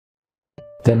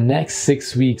The next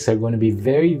 6 weeks are going to be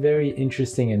very, very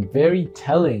interesting and very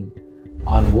telling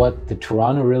on what the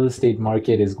Toronto real estate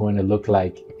market is going to look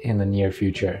like in the near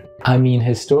future. I mean,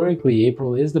 historically,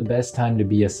 April is the best time to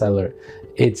be a seller.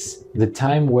 It's the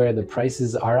time where the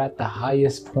prices are at the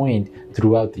highest point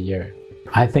throughout the year.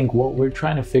 I think what we're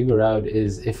trying to figure out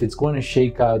is if it's going to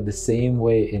shake out the same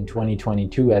way in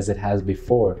 2022 as it has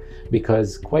before,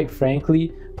 because quite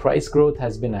frankly, price growth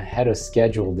has been ahead of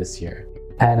schedule this year.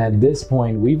 And at this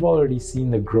point, we've already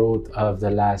seen the growth of the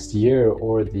last year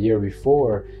or the year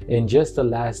before in just the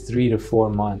last 3 to 4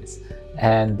 months.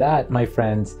 And that, my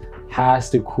friends,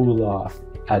 has to cool off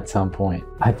at some point.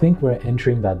 I think we're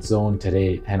entering that zone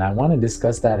today, and I want to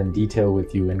discuss that in detail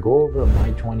with you and go over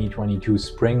my 2022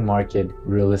 spring market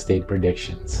real estate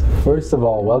predictions. First of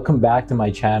all, welcome back to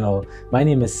my channel. My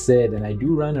name is Sid, and I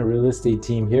do run a real estate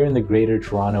team here in the Greater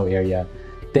Toronto area.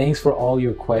 Thanks for all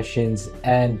your questions,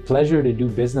 and pleasure to do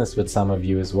business with some of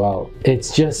you as well.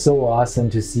 It's just so awesome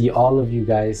to see all of you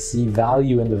guys see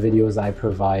value in the videos I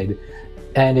provide.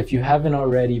 And if you haven't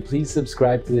already, please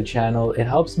subscribe to the channel. It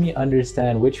helps me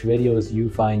understand which videos you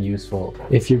find useful.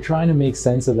 If you're trying to make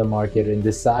sense of the market and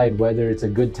decide whether it's a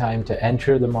good time to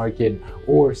enter the market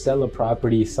or sell a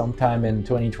property sometime in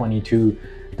 2022,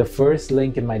 the first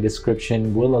link in my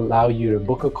description will allow you to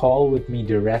book a call with me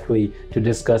directly to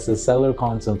discuss a seller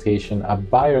consultation, a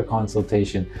buyer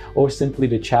consultation, or simply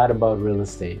to chat about real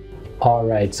estate.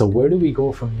 Alright, so where do we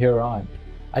go from here on?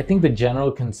 I think the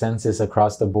general consensus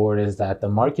across the board is that the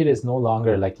market is no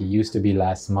longer like it used to be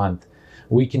last month.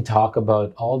 We can talk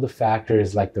about all the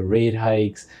factors like the rate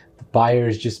hikes, the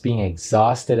buyers just being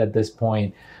exhausted at this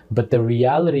point. But the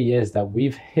reality is that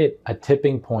we've hit a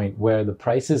tipping point where the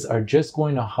prices are just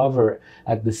going to hover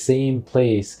at the same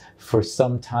place for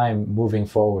some time moving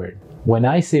forward. When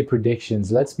I say predictions,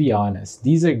 let's be honest,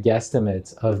 these are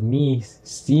guesstimates of me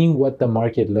seeing what the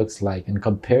market looks like and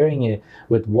comparing it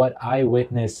with what I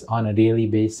witness on a daily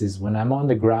basis when I'm on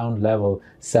the ground level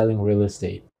selling real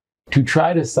estate. To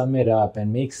try to sum it up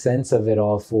and make sense of it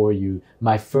all for you,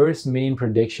 my first main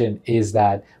prediction is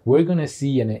that we're going to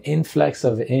see an influx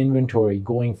of inventory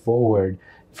going forward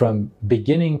from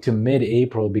beginning to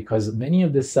mid-April, because many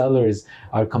of the sellers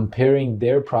are comparing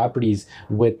their properties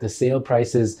with the sale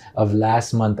prices of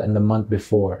last month and the month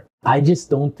before. I just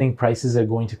don't think prices are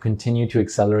going to continue to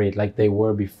accelerate like they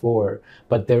were before,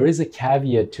 but there is a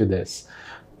caveat to this.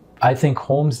 I think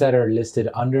homes that are listed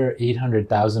under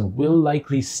 800,000 will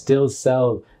likely still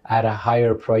sell at a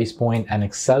higher price point and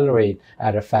accelerate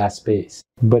at a fast pace.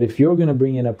 But if you're going to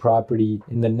bring in a property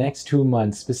in the next 2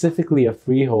 months, specifically a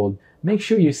freehold, make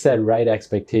sure you set right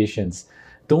expectations.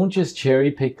 Don't just cherry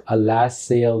pick a last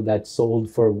sale that sold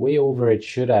for way over it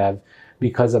should have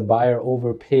because a buyer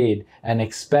overpaid and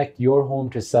expect your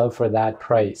home to sell for that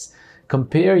price.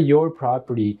 Compare your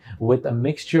property with a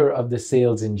mixture of the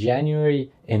sales in January,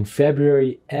 in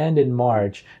February, and in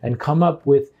March, and come up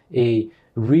with a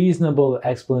reasonable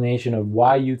explanation of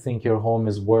why you think your home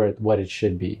is worth what it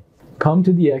should be. Come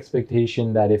to the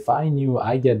expectation that if I knew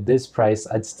I get this price,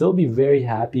 I'd still be very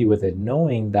happy with it,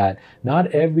 knowing that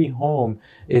not every home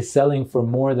is selling for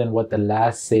more than what the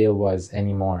last sale was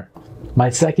anymore. My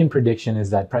second prediction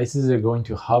is that prices are going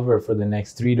to hover for the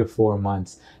next 3 to 4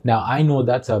 months. Now, I know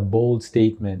that's a bold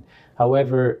statement.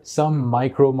 However, some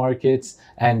micro markets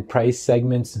and price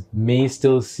segments may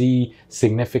still see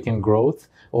significant growth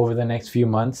over the next few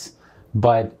months,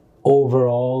 but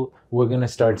overall, we're going to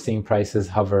start seeing prices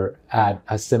hover at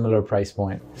a similar price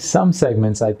point. Some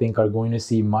segments, I think, are going to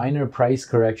see minor price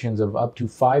corrections of up to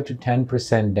 5 to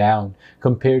 10% down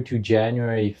compared to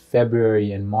January,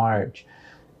 February, and March.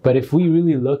 But if we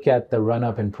really look at the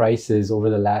run-up in prices over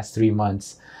the last 3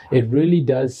 months, it really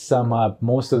does sum up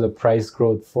most of the price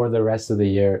growth for the rest of the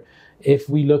year. If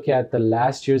we look at the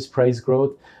last year's price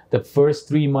growth, the first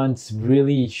 3 months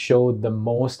really showed the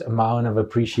most amount of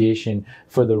appreciation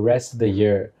for the rest of the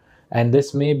year. And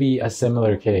this may be a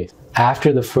similar case.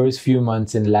 After the first few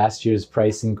months in last year's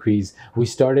price increase, we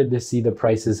started to see the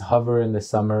prices hover in the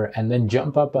summer and then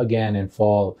jump up again in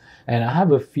fall. And I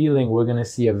have a feeling we're going to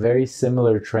see a very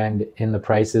similar trend in the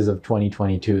prices of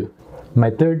 2022. My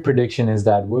third prediction is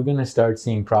that we're going to start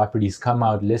seeing properties come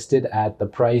out listed at the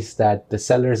price that the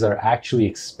sellers are actually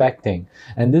expecting.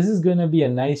 And this is going to be a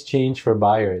nice change for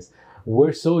buyers.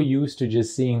 We're so used to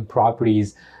just seeing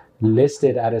properties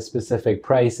listed at a specific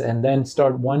price and then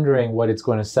start wondering what it's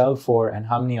going to sell for and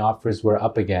how many offers we're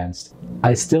up against.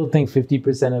 I still think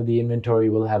 50% of the inventory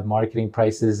will have marketing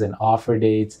prices and offer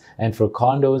dates, and for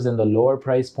condos in the lower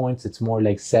price points it's more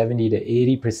like 70 to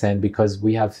 80% because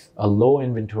we have a low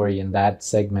inventory in that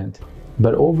segment.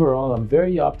 But overall, I'm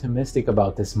very optimistic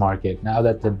about this market now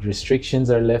that the restrictions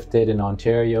are lifted in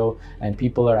Ontario and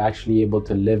people are actually able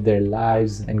to live their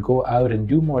lives and go out and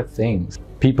do more things.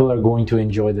 People are going to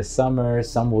enjoy the summer,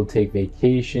 some will take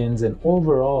vacations, and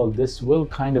overall, this will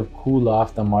kind of cool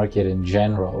off the market in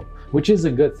general, which is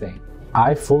a good thing.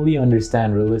 I fully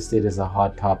understand real estate is a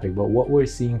hot topic, but what we're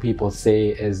seeing people say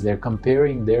is they're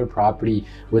comparing their property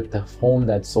with the home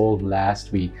that sold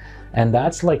last week. And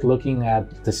that's like looking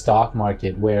at the stock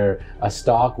market where a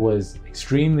stock was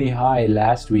extremely high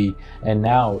last week and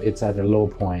now it's at a low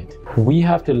point. We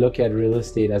have to look at real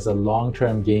estate as a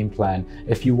long-term game plan.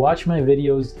 If you watch my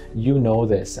videos, you know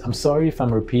this. I'm sorry if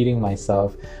I'm repeating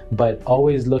myself, but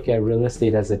always look at real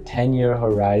estate as a 10-year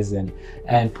horizon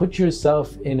and put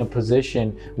yourself in a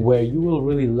position where you will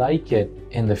really like it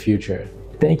in the future.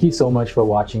 Thank you so much for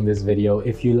watching this video.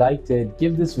 If you liked it,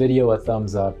 give this video a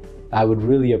thumbs up. I would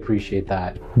really appreciate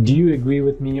that. Do you agree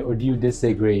with me or do you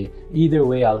disagree? Either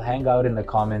way, I'll hang out in the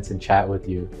comments and chat with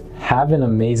you. Have an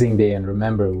amazing day, and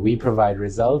remember, we provide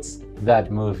results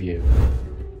that move you.